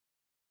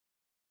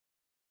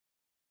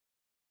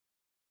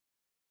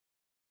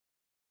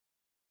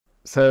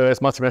So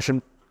as Martin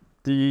mentioned,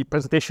 the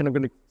presentation I'm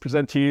going to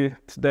present to you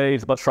today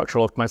is about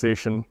structural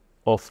optimization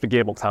of the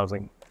gearbox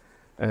housing.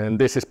 And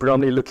this is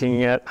predominantly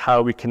looking at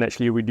how we can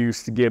actually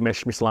reduce the gear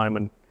mesh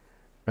misalignment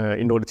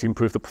in order to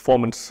improve the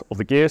performance of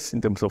the gears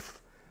in terms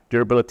of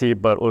durability,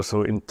 but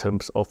also in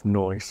terms of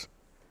noise.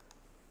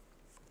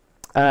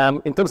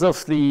 In terms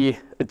of the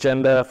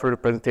agenda for the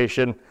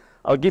presentation,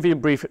 I'll give you a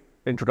brief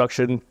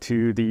introduction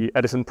to the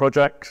EDISON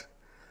project,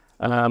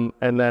 and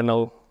then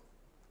I'll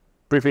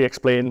briefly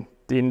explain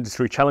the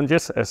industry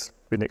challenges as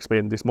been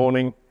explained this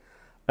morning,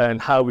 and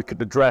how we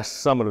could address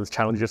some of those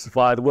challenges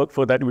via the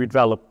workflow that we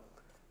developed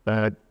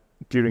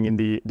during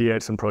the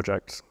EDISON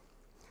projects.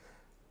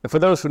 And for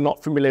those who are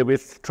not familiar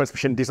with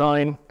transmission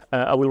design,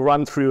 I will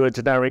run through a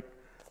generic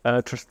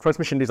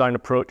transmission design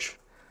approach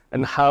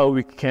and how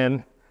we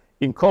can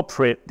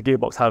incorporate the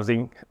gearbox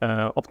housing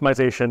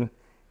optimization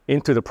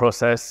into the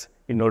process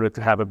in order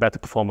to have a better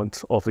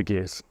performance of the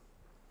gears.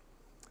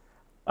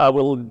 I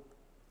will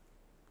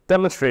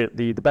demonstrate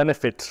the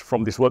benefits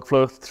from this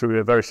workflow through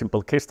a very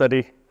simple case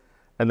study,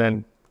 and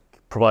then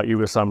provide you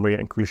with a summary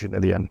and conclusion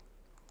at the end.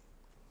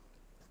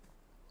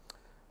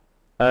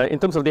 In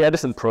terms of the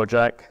EDISON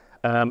project,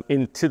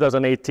 in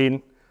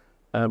 2018,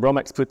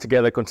 ROMAX put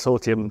together a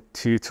consortium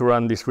to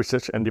run this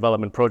research and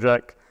development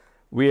project.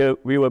 We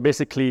were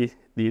basically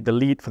the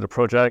lead for the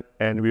project,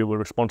 and we were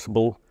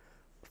responsible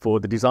for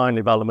the design and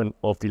development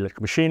of the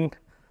electric machine,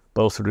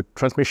 but also the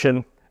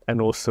transmission, and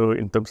also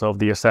in terms of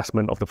the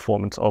assessment of the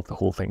performance of the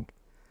whole thing.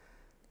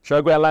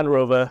 Jaguar Land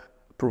Rover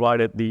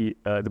provided the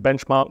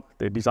benchmark,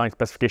 the design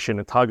specification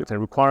and targets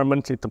and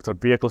requirements in terms of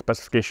vehicle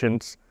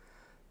specifications.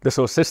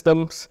 Dassault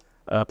Systems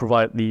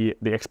provide the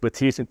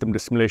expertise in terms of the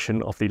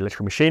simulation of the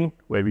electric machine,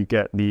 where we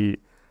get the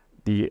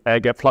air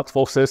gap flux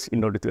forces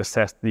in order to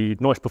assess the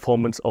noise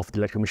performance of the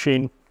electric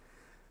machine.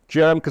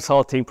 GRM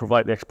Consulting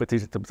provide the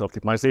expertise in terms of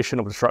optimization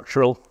of the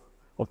structural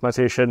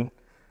optimization.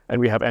 And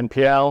we have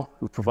NPL,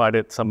 who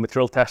provided some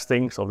material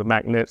testings of the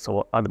magnets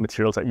or other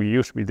materials that we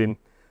use within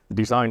the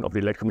design of the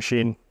electric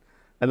machine.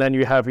 And then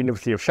you have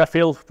University of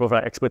Sheffield, who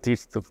provide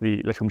expertise of the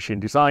electric machine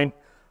design,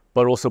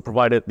 but also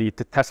provided the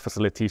test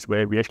facilities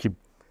where we actually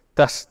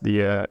test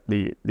the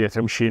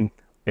electric machine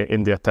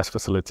in their test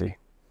facility.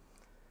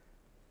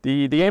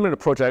 The aim of the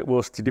project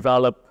was to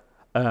develop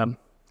a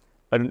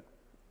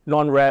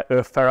non-rare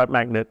earth ferrite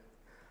magnet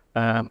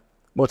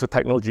motor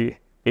technology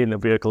in a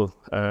vehicle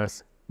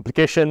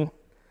application.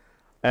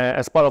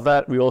 As part of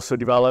that, we also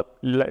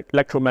developed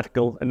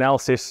electromechanical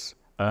analysis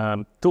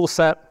tool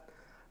set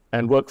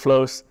and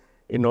workflows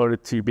in order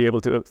to be able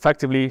to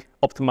effectively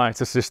optimize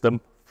the system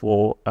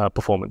for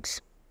performance.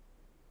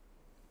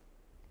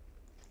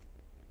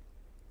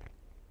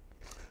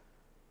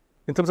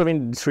 In terms of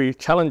industry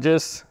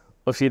challenges,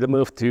 obviously the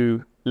move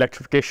to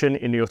electrification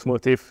in the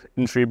automotive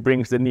industry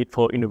brings the need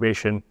for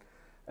innovation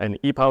and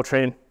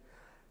e-powertrain.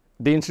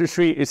 The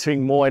industry is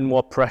seeing more and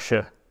more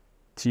pressure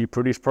to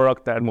produce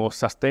products that are more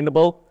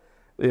sustainable.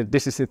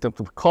 This is in terms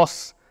of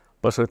costs,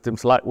 but also in terms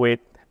of lightweight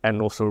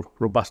and also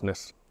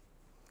robustness.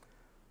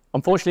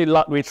 Unfortunately,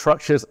 lightweight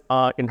structures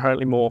are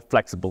inherently more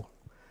flexible,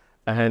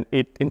 and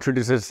it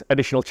introduces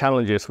additional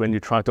challenges when you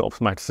try to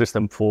optimize the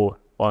system for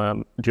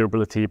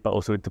durability, but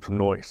also in terms of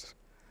noise.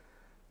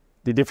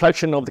 The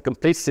deflection of the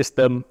complete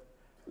system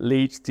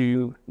leads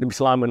to the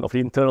misalignment of the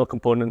internal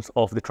components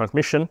of the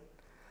transmission,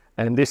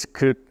 and this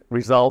could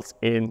result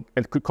in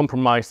and could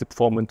compromise the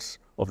performance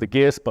of the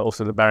gears, but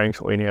also the bearings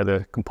or any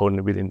other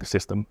component within the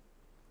system.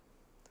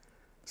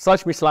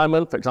 Such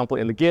misalignment, for example,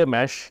 in the gear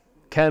mesh,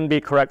 can be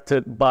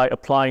corrected by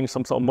applying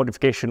some sort of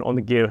modification on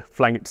the gear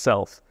flank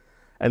itself.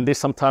 And this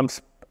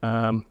sometimes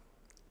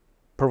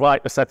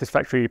provide a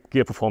satisfactory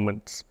gear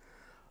performance.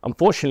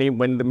 Unfortunately,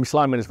 when the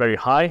misalignment is very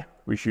high,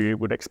 which you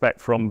would expect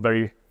from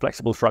very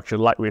flexible structures,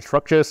 lightweight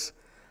structures,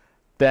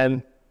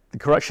 then the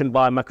correction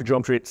by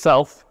microgeometry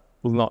itself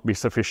will not be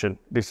sufficient.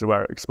 This is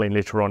where I explain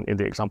later on in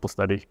the example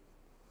study.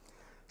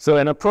 So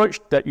an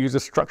approach that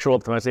uses structural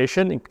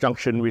optimization in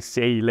conjunction with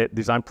CAE-led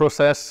design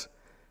process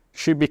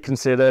should be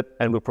considered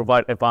and will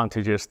provide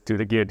advantages to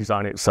the gear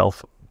design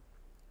itself.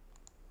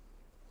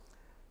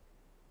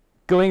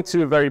 Going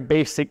to a very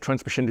basic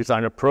transmission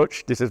design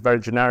approach, this is very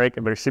generic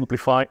and very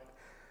simplified.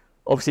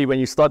 Obviously, when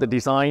you start the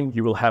design,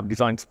 you will have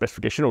design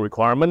specification or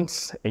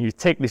requirements, and you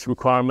take these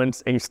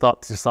requirements and you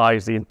start to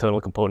size the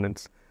internal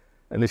components.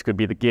 And this could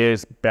be the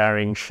gears,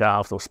 bearings,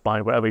 shafts, or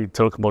spine, whatever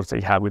internal components that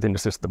you have within the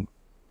system.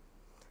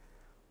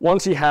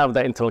 Once you have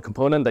that internal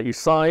component that you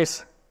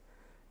size,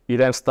 you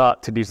then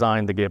start to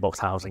design the gearbox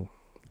housing.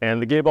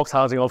 And the gearbox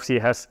housing obviously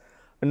has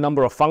a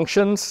number of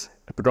functions,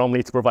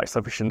 predominantly to provide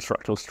sufficient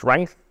structural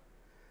strength,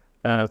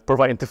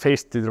 provide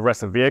interface to the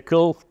rest of the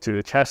vehicle, to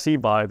the chassis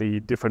by the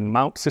different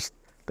mounts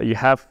that you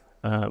have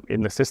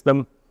in the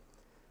system,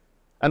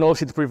 and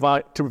also to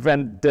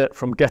prevent dirt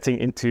from getting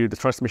into the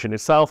transmission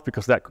itself,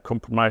 because that could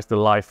compromise the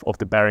life of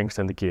the bearings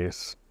and the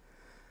gears.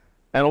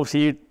 And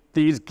obviously,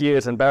 these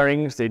gears and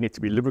bearings, they need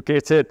to be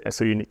lubricated, and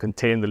so you need to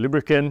contain the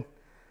lubricant.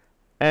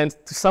 And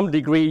to some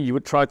degree, you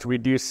would try to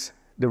reduce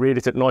the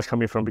radiated noise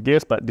coming from the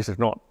gears, but this is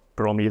not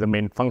probably the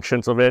main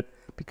functions of it,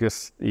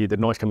 because the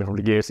noise coming from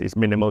the gears is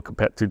minimal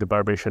compared to the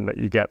vibration that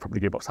you get from the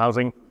gearbox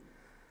housing.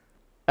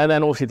 And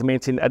then also to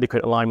maintain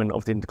adequate alignment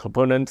of the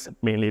components,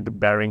 mainly the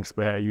bearings,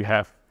 where you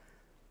have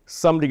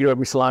some degree of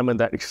misalignment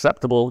that is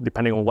acceptable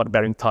depending on what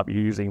bearing type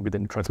you're using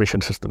within the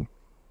transmission system.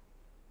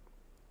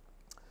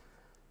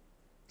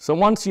 So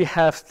once you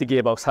have the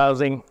gearbox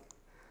housing,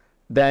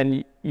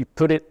 then you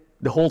put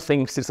the whole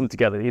system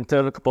together, the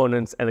internal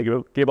components and the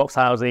gearbox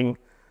housing,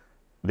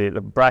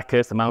 the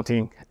brackets, the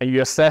mounting, and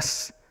you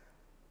assess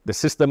the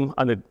system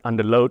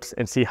under loads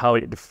and see how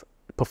it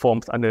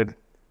performs under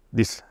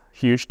these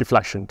huge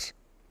deflections.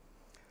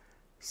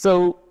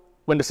 So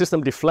when the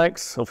system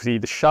deflects, obviously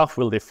the shaft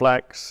will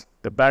deflect,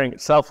 the bearing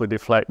itself will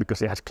deflect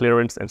because it has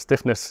clearance and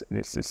stiffness in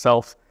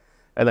itself,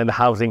 and then the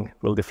housing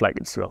will deflect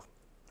itself.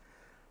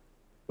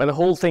 When the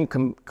whole thing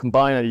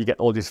combined and you get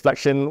all this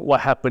deflection,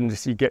 what happens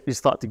is you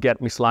start to get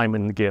misalignment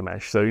in the gear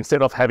mesh. So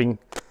instead of having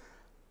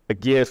a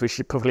gears which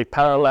is perfectly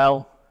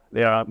parallel,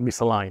 they are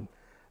misaligned.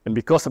 And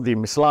because of the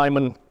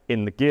misalignment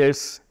in the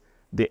gears,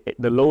 the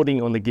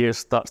loading on the gears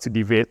starts to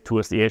deviate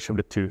towards the edge of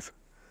the tooth.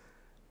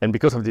 And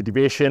because of the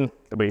deviation,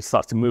 the way it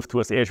starts to move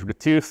towards the edge of the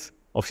tooth,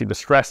 obviously the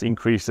stress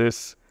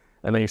increases,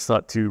 and then you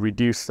start to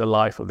reduce the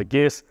life of the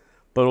gears,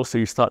 but also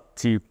you start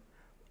to,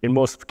 in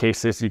most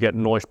cases, you get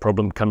noise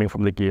problem coming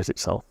from the gears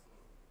itself.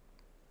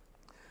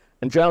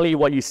 And generally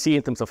what you see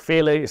in terms of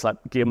failure is like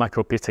gear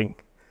micro-pitting,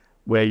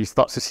 where you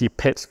start to see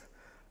pits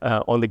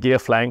on the gear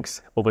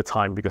flanks over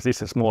time, because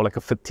this is more like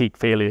a fatigue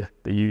failure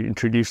that you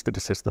introduce to the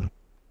system.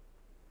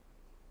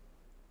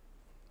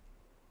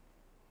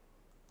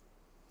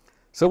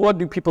 So what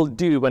do people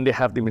do when they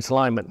have the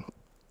misalignment?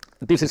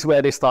 This is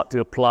where they start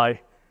to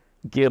apply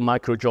gear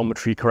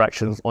microgeometry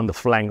corrections on the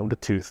flank of the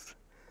tooth.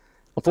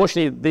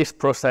 Unfortunately, this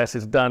process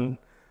is done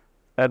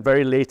at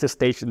very later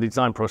stage in the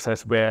design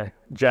process, where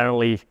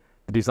generally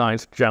the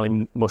designs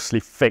generally mostly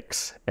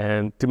fixed,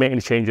 and to make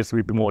any changes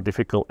will be more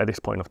difficult at this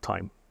point of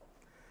time.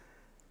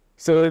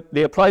 So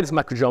they apply this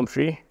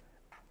microgeometry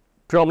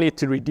primarily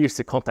to reduce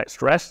the contact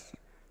stress,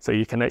 so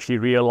you can actually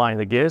realign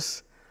the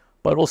gears,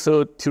 but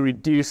also to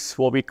reduce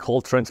what we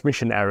call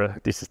transmission error.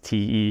 This is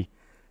TE,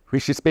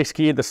 which is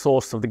basically the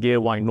source of the gear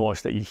whine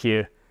noise that you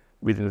hear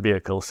within the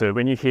vehicle. So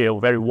when you hear a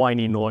very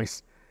whiny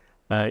noise,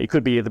 it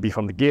could be either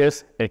from the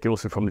gears, it could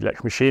also be from the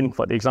electric machine,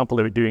 but the example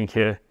that we're doing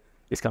here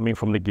is coming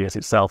from the gears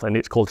itself, and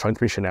it's called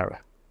transmission error.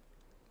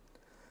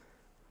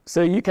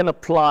 So you can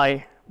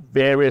apply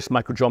various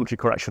microgeometry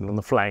corrections on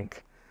the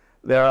flank.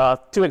 There are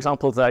two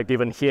examples that I've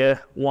given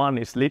here. One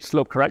is lead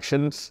slope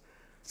corrections.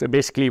 So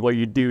basically what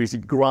you do is you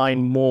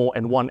grind more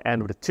in one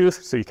end of the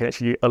tooth, so you can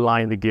actually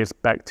align the gears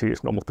back to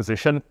its normal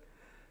position.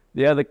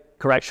 The other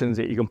corrections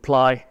that you can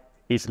apply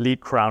is lead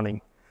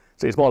crowning.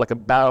 So it's more like a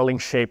barreling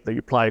shape that you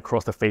apply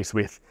across the face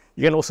with.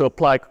 You can also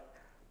apply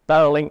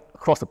barreling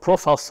across the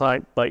profile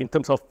side, but in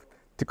terms of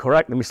to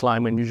correct the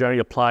misalignment, you generally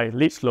apply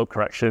lead slope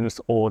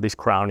corrections or this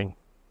crowning.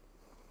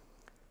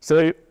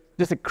 So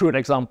just a crude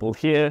example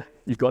here,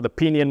 you've got the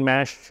pinion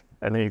mesh,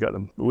 and then you've got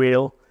the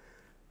wheel.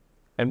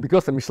 And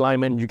because of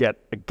misalignment, you get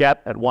a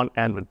gap at one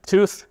end of the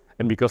tooth,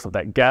 and because of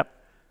that gap,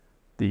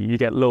 you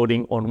get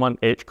loading on one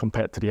edge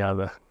compared to the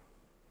other.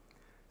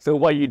 So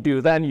what you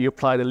do then, you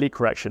apply the lead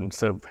correction.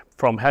 So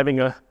from having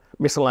a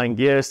misaligned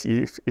gears,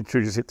 you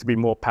introduce it to be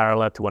more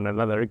parallel to one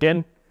another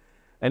again.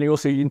 And you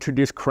also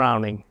introduce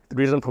crowning. The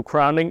reason for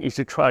crowning is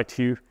to try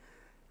to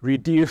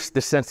reduce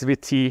the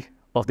sensitivity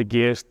of the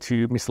gears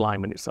to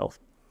misalignment itself.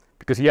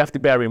 Because you have to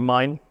bear in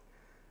mind,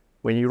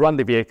 when you run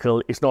the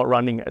vehicle, it's not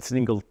running at a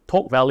single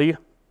torque value,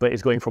 but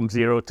it's going from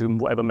 0 to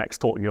whatever max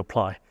torque you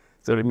apply.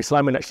 So the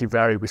misalignment actually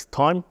varies with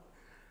time,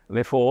 and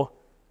therefore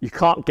you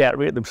can't get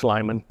rid of the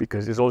misalignment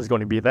because it's always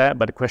going to be there.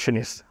 But the question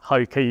is how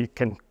you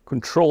can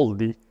control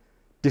the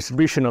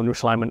distribution of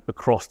misalignment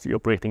across the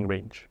operating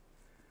range.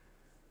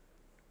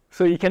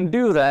 So you can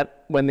do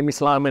that when the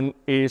misalignment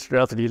is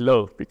relatively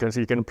low, because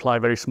you can apply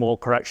very small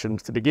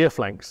corrections to the gear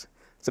flanks.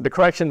 So the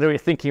correction that we're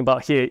thinking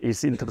about here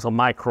is in terms of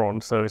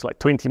microns, so it's like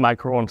 20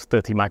 microns,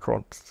 30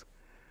 microns.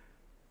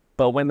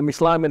 But when the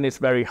misalignment is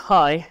very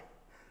high,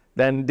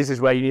 then this is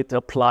where you need to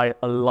apply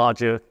a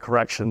larger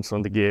corrections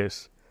on the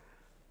gears.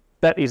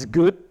 That is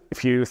good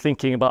if you're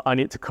thinking about, I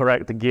need to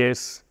correct the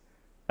gears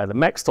at the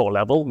max torque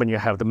level when you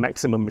have the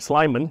maximum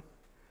misalignment.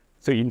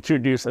 So you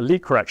introduce a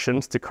lead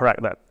corrections to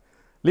correct that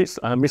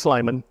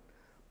misalignment,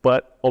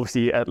 but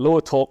obviously at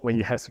lower torque, when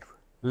you have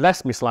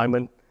less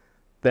misalignment,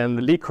 then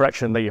the lead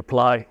correction that you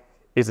apply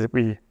is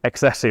really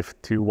excessive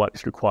to what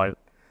is required.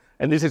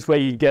 And this is where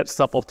you get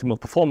suboptimal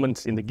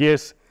performance in the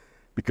gears,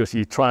 because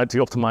you try to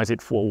optimize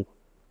it for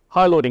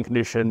high loading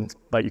conditions,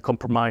 but you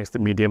compromise the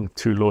medium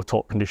to low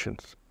torque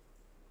conditions.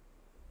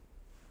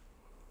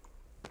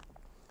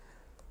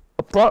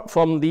 Apart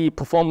from the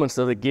performance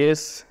of the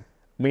gears,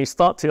 when you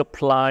start to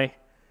apply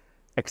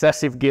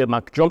excessive gear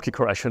microgeometry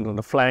correction on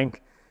the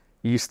flank,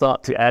 you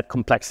start to add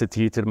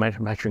complexity to the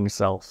manufacturing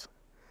itself.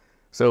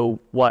 So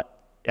what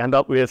you end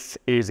up with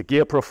is a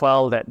gear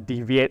profile that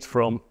deviates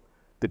from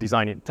the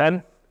design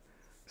intent.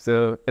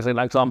 So as an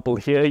example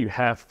here, you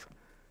have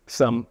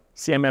some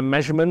cmm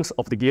measurements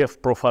of the gear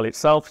profile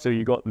itself. So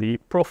you got the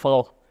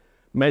profile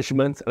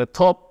measurement at the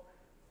top,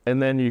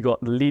 and then you got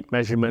the lead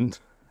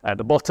measurement at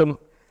the bottom.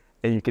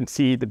 And you can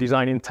see the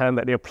design intent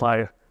that they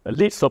apply a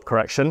lead slope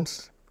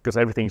corrections because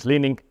everything is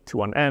leaning to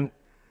one end.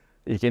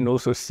 You can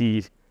also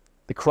see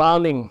the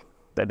crowning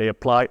that they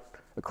applied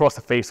across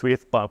the face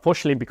width, but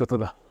unfortunately, because of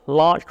the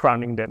large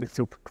crowning that they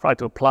try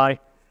to apply,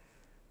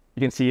 you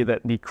can see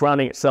that the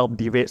crowning itself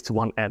deviates to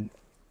one end.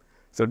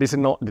 So this is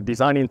not the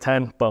design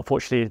intent, but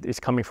unfortunately, it's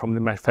coming from the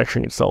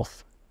manufacturing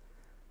itself.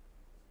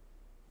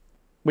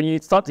 When you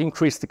start to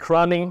increase the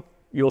crowning,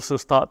 you also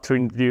start to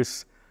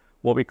introduce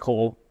what we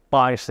call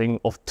biasing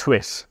of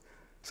twist.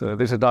 So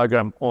there's a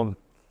diagram on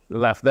the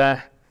left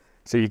there.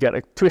 So you get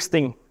a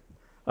twisting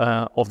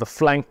of the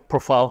flank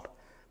profile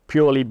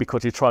purely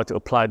because you try to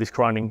apply this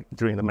crowning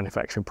during the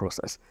manufacturing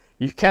process.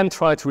 You can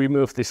try to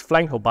remove this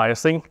flank or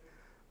biasing,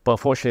 but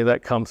unfortunately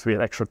that comes with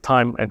extra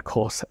time and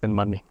cost and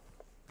money.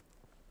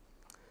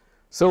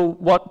 So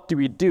what do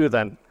we do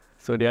then?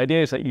 So the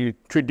idea is that you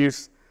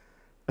introduce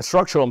a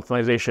structural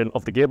optimization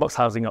of the gearbox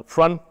housing up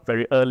front,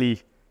 very early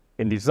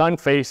in the design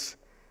phase,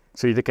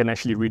 so you can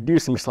actually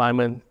reduce the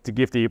misalignment to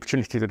give the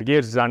opportunity to the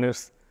gear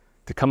designers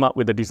to come up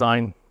with a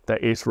design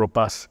that is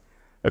robust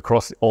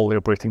across all the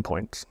operating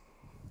points.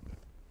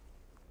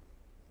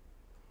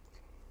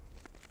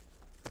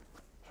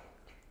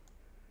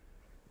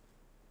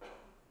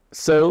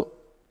 So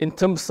in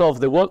terms of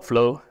the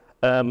workflow,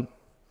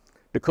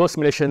 the core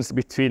simulations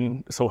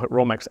between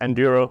ROMAX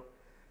Enduro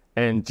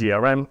and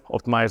GRM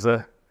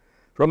Optimizer.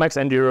 ROMAX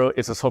Enduro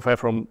is a software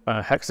from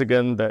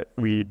Hexagon that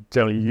we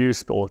generally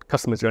use, or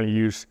customers generally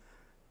use,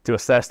 to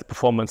assess the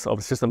performance of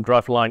the system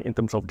driveline in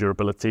terms of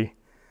durability.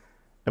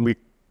 And we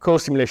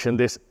co-simulation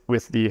this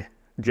with the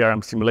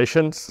GRM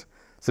simulations.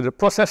 So the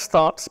process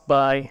starts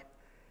by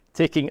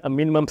taking a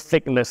minimum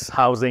thickness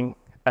housing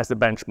as the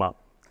benchmark.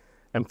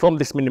 And from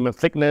this minimum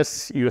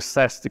thickness, you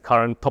assess the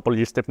current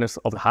topology stiffness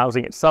of the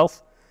housing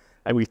itself.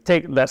 And we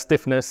take that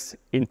stiffness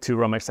into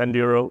ROMAX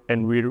Enduro,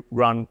 and we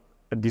run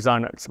a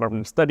design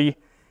experiment study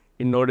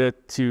in order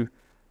to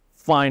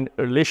find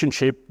a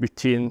relationship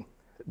between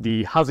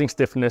the housing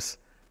stiffness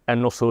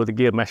and also the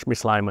gear mesh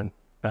misalignment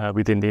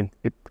within the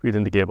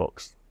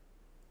gearbox.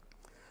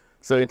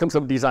 So in terms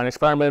of design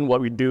experiment,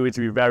 what we do is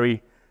we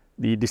vary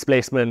the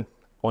displacement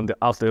on the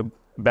outer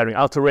bearing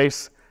outer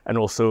race and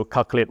also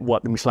calculate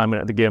what the misalignment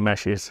at the gear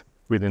mesh is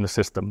within the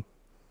system.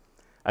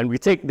 And we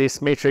take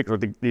this matrix or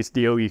this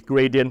DOE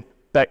gradient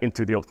back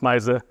into the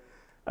optimizer,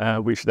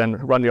 which then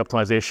run the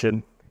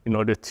optimization in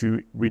order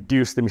to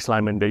reduce the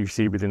misalignment that you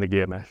see within the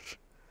gear mesh.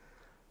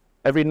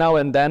 Every now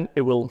and then,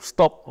 it will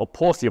stop or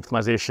pause the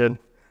optimization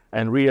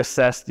and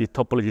reassess the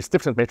topology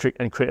stiffness matrix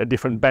and create a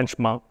different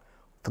benchmark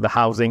for the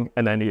housing,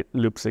 and then it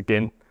loops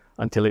again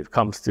until it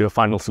comes to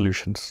final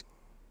solutions.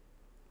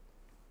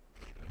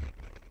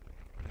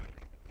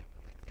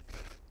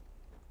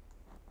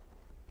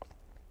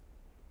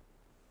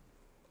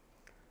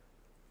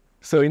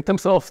 So in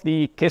terms of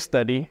the case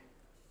study,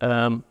 what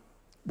I'm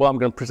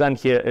going to present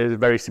here is a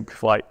very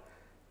simplified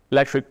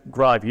electric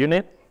drive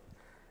unit.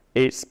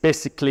 It's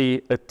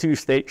basically a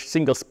two-stage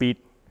single-speed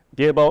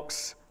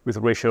gearbox with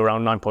a ratio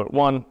around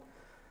 9.1.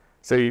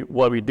 So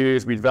what we do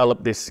is we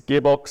develop this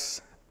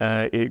gearbox.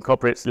 It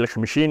incorporates the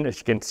electric machine, as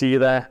you can see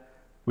there,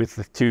 with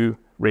the two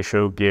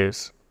ratio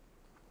gears.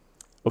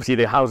 Obviously,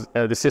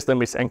 the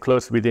system is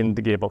enclosed within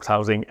the gearbox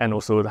housing and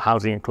also the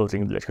housing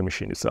enclosing the electric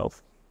machine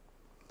itself.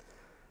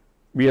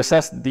 We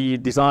assess the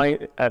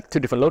design at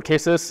two different load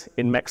cases,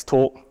 in max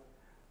torque,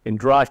 in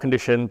drive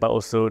condition, but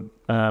also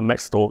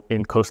max torque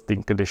in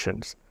coasting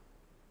conditions.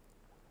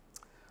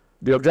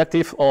 The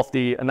objective of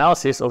the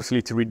analysis,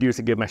 obviously, to reduce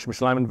the gear mesh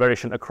misalignment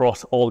variation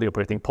across all the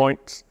operating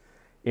points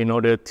in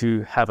order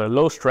to have a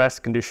low stress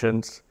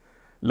conditions,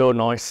 low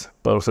noise,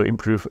 but also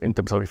improve in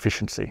terms of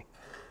efficiency.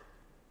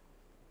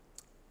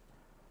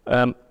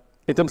 In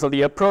terms of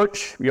the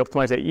approach, we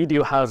optimize the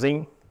EDU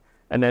housing,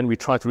 and then we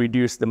try to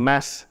reduce the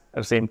mass at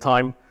the same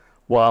time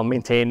while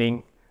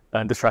maintaining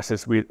the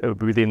stresses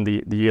within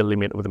the yield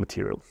limit of the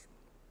materials.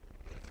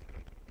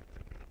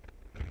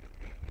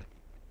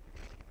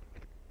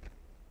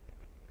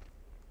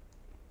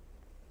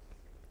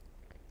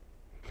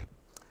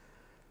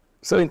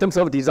 So in terms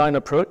of design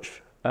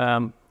approach,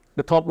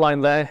 the top line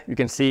there you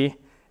can see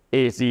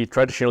is the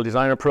traditional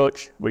design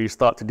approach where you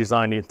start to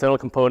design the internal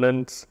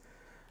components.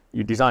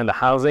 You design the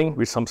housing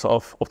with some sort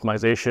of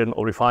optimization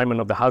or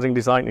refinement of the housing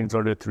design in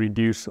order to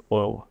reduce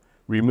or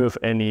remove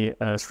any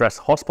stress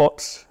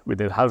hotspots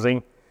within the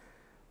housing.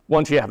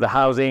 Once you have the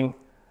housing,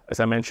 as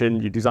I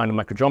mentioned, you design the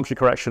microgeometry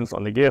corrections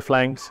on the gear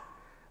flanks,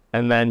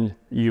 and then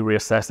you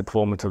reassess the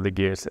performance of the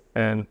gears.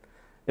 And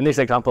in this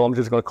example, I'm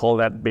just going to call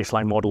that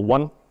baseline model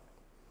 1.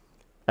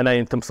 And then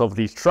in terms of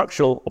the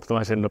structural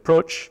optimization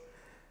approach,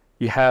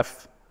 you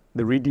have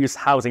the reduced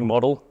housing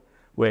model,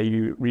 where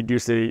you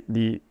reduce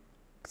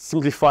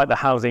simplify the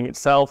housing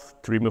itself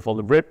to remove all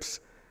the ribs,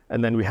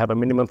 and then we have a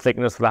minimum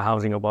thickness for the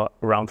housing of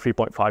around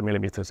 3.5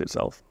 millimeters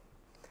itself.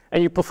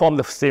 And you perform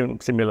the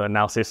similar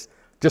analysis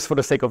just for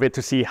the sake of it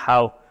to see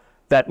how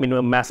that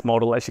minimum mass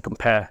model as you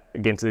compare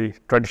against the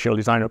traditional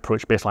design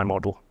approach baseline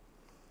model.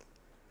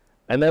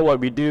 And then what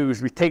we do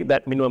is we take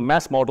that minimum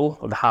mass model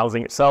of the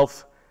housing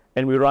itself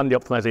and we run the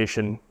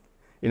optimization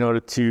in order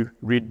to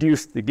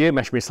reduce the gear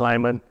mesh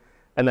misalignment,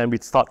 and then we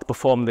start to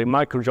perform the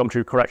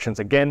microgeometry corrections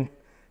again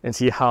and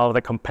see how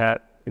they compare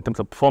in terms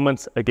of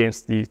performance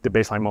against the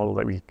baseline model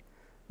that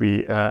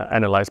we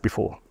analyzed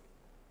before.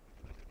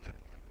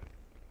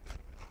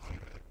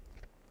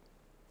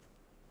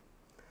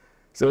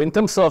 So in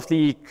terms of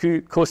the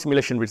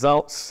co-simulation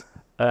results,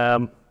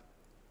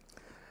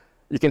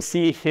 you can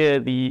see here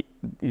the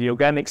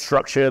organic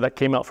structure that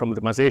came out from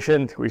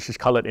optimization, which is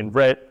colored in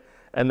red.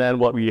 And then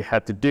what we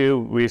had to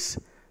do was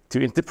to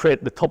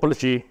interpret the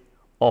topology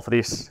of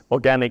this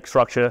organic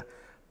structure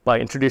by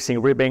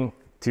introducing ribbing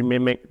to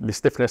mimic the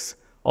stiffness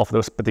of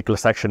those particular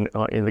sections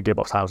in the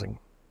gearbox housing.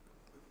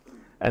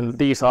 And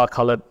these are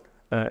colored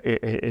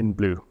in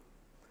blue.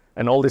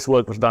 And all this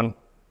work was done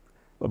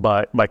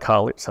by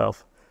Carl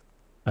itself.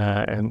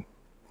 And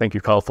thank you,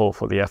 Carl,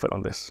 for the effort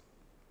on this.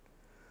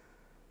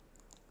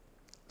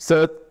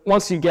 So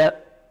once you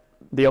get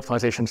the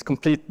optimizations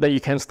complete, then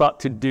you can start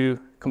to do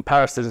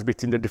comparisons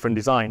between the different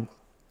design.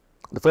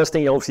 The first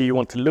thing obviously you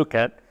want to look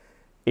at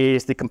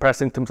is the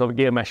comparison in terms of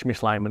gear mesh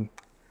misalignment.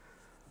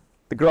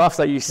 The graphs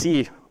that you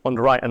see on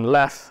the right and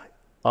left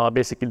are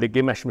basically the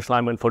gear mesh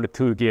misalignment for the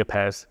two gear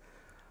pairs.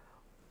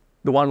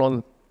 The one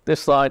on this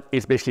side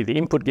is basically the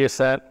input gear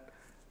set,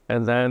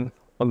 and then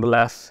on the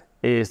left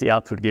is the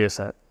output gear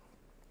set.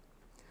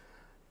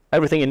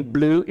 Everything in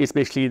blue is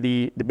basically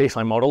the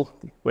baseline model,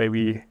 where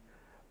we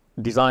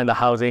design the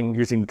housing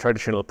using the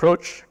traditional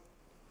approach.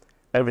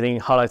 Everything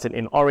highlighted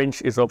in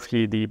orange is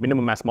obviously the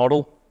minimum mass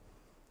model,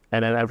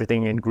 and then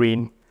everything in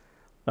green,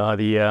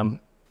 the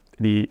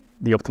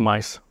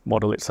optimized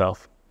model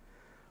itself.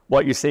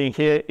 What you're seeing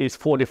here is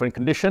 4 different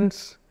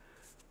conditions.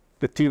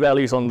 The 2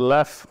 values on the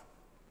left,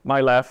 my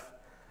left,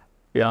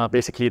 are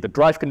basically the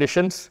drive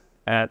conditions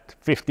at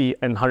 50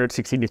 and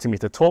 160 Newton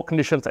meter torque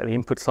conditions at the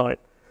input side.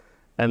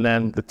 And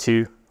then the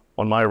 2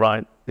 on my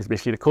right is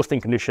basically the coasting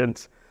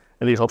conditions,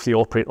 and these obviously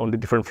operate on the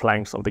different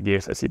flanks of the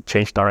gears as it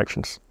changes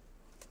directions.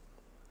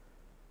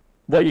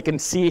 What you can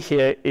see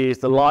here is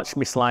the large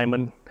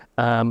misalignment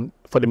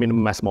for the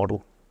minimum mass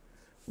model,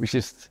 which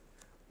is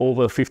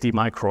over 50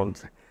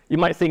 microns. You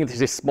might think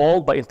this is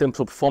small, but in terms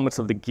of performance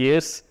of the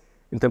gears,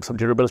 in terms of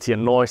durability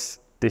and noise,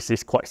 this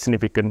is quite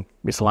significant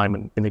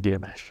misalignment in the gear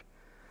mesh.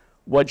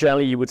 What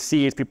generally you would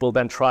see is people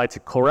then try to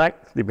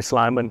correct the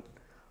misalignment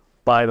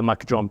by the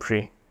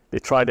microgeometry. They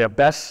try their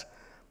best,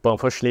 but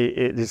unfortunately,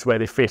 it is where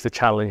they face the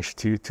challenge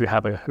to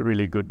have a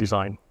really good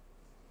design.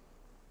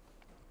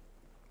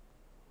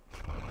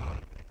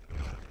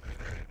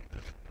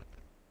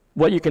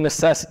 What you can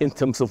assess in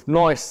terms of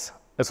noise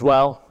as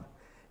well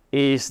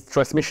is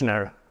transmission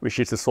error, which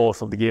is the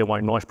source of the gear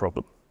wire noise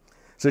problem.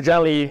 So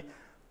generally,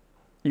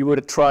 you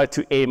would try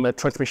to aim a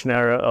transmission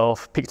error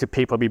of peak to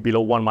peak probably below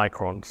 1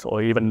 microns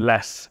or even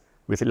less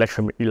with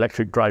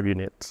electric drive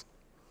units.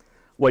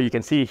 What you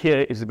can see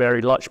here is a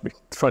very large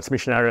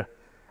transmission error,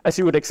 as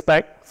you would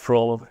expect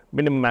from a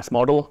minimum mass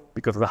model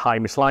because of the high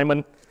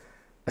misalignment,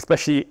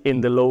 especially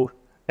in the low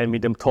and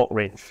medium torque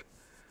range.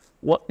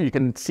 What you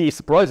can see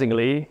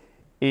surprisingly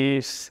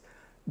is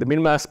the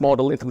minimum mass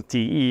model in terms of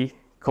TE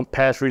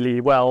compares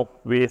really well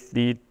with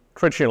the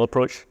traditional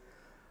approach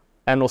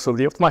and also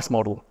the optimized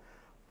model.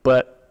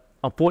 But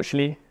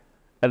unfortunately,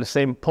 at the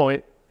same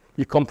point,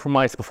 you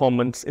compromise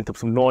performance in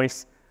terms of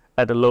noise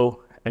at the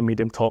low and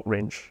medium torque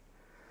range.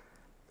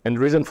 And the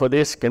reason for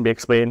this can be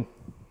explained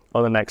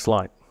on the next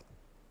slide.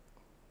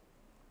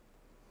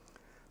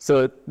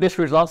 So these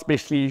results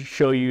basically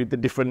show you the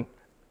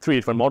 3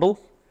 different models.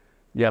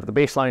 You have the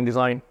baseline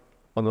design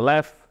on the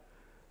left,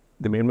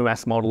 the minimum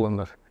mass model in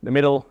the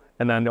middle,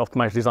 and then the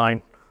optimized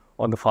design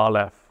on the far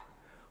left.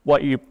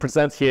 What you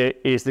present here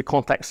is the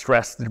contact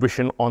stress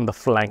distribution on the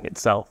flank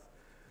itself.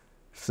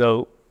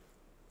 So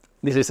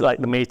this is like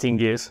the mating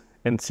gears,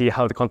 and see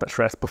how the contact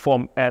stress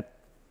perform at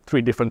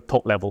 3 different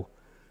torque levels.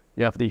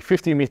 You have the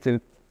 50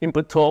 meter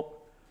input torque,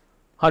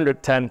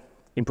 110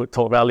 input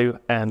torque value,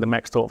 and the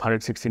max torque of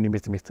 160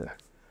 Newton meter.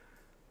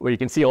 Where you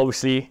can see,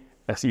 obviously,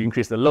 as you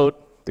increase the load,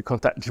 the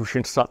contact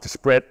distribution starts to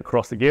spread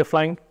across the gear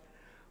flank.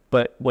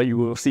 But what you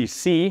will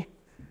see,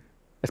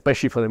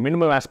 especially for the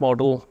minimum mass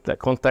model, that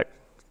contact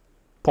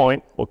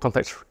point or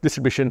contact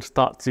distribution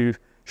start to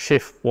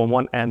shift from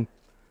one end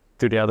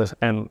to the other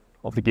end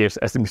of the gears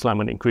as the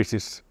misalignment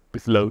increases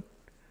with load.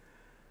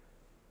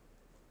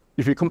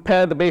 If you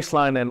compare the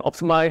baseline and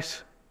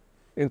optimized,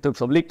 in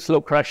terms of lead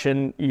slope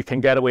correction, you can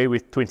get away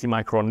with 20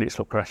 micron lead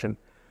slope correction.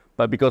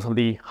 But because of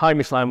the high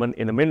misalignment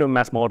in the minimum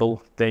mass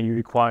model, then you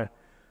require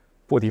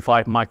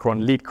 45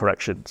 micron lead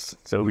corrections,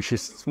 so which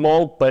is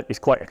small, but it's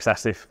quite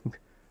excessive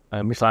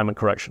misalignment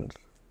corrections.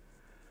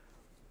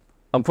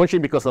 Unfortunately,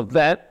 because of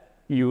that,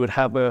 you would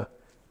have a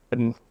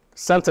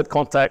centered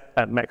contact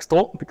at max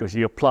torque because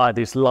you apply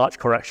these large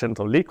corrections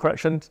or lead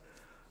corrections,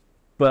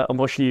 but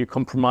unfortunately you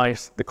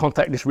compromise the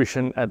contact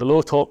distribution at the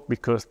low torque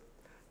because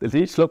the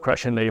lead slope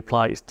correction they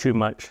apply is too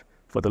much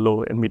for the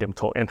low and medium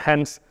torque, and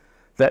hence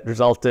that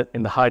resulted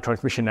in the high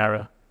transmission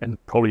error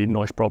and probably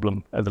noise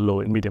problem at the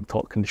low and medium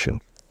torque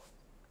condition.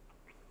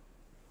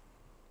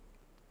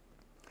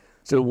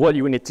 So what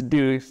you need to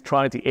do is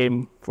try to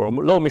aim for a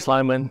low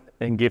misalignment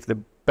and give the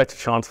better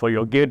chance for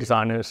your gear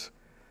designers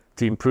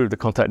to improve the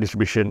contact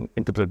distribution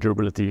in terms of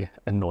durability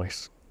and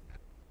noise.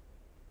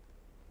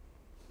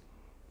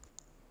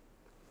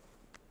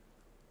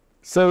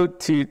 So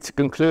to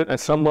conclude and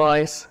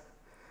summarize,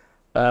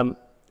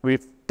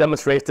 we've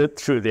demonstrated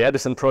through the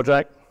EDISON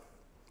project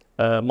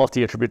a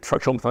multi-attribute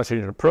structural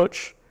optimization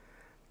approach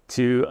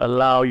to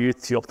allow you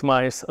to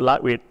optimize a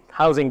lightweight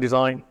housing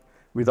design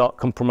without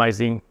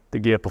compromising the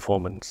gear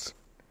performance.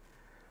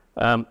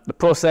 The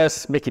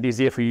process makes it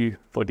easier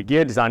for the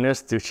gear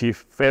designers to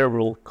achieve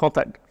favorable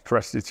contact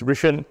thrust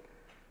distribution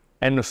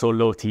and also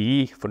low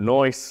TE for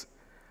noise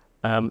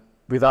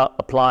without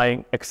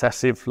applying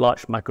excessive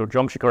large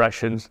microgeometry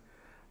corrections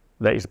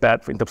that is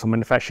bad in terms of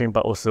manufacturing,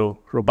 but also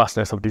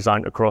robustness of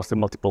design across the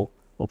multiple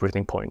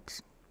operating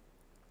points.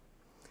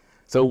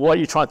 So what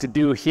you try to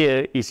do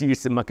here is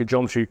use the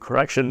microgeometry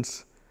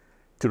corrections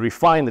to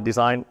refine the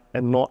design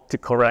and not to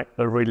correct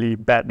a really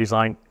bad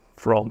design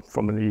from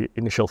the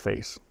initial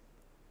phase.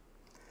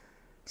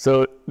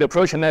 So the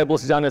approach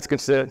enables designers to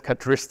consider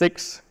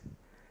characteristics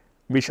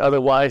which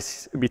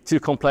otherwise would be too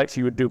complex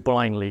you would do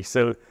blindly.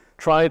 So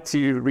try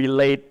to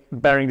relate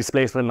bearing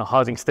displacement and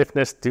housing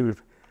stiffness to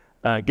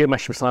gear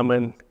mesh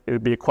misalignment. It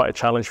would be quite a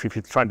challenge if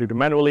you try to do it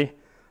manually,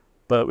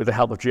 but with the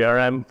help of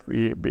GRM,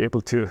 we'll be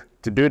able to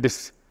do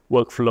this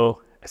workflow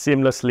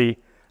seamlessly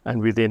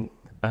and within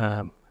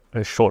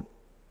a short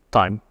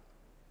time.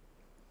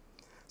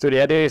 So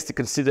the idea is to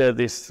consider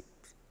this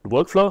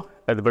workflow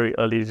at the very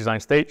early design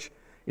stage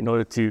in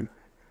order to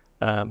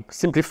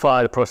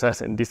simplify the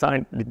process and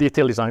design the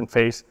detailed design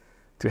phase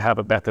to have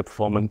a better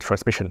performance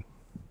transmission.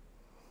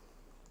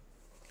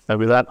 And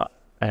with that,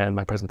 I end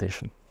my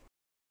presentation.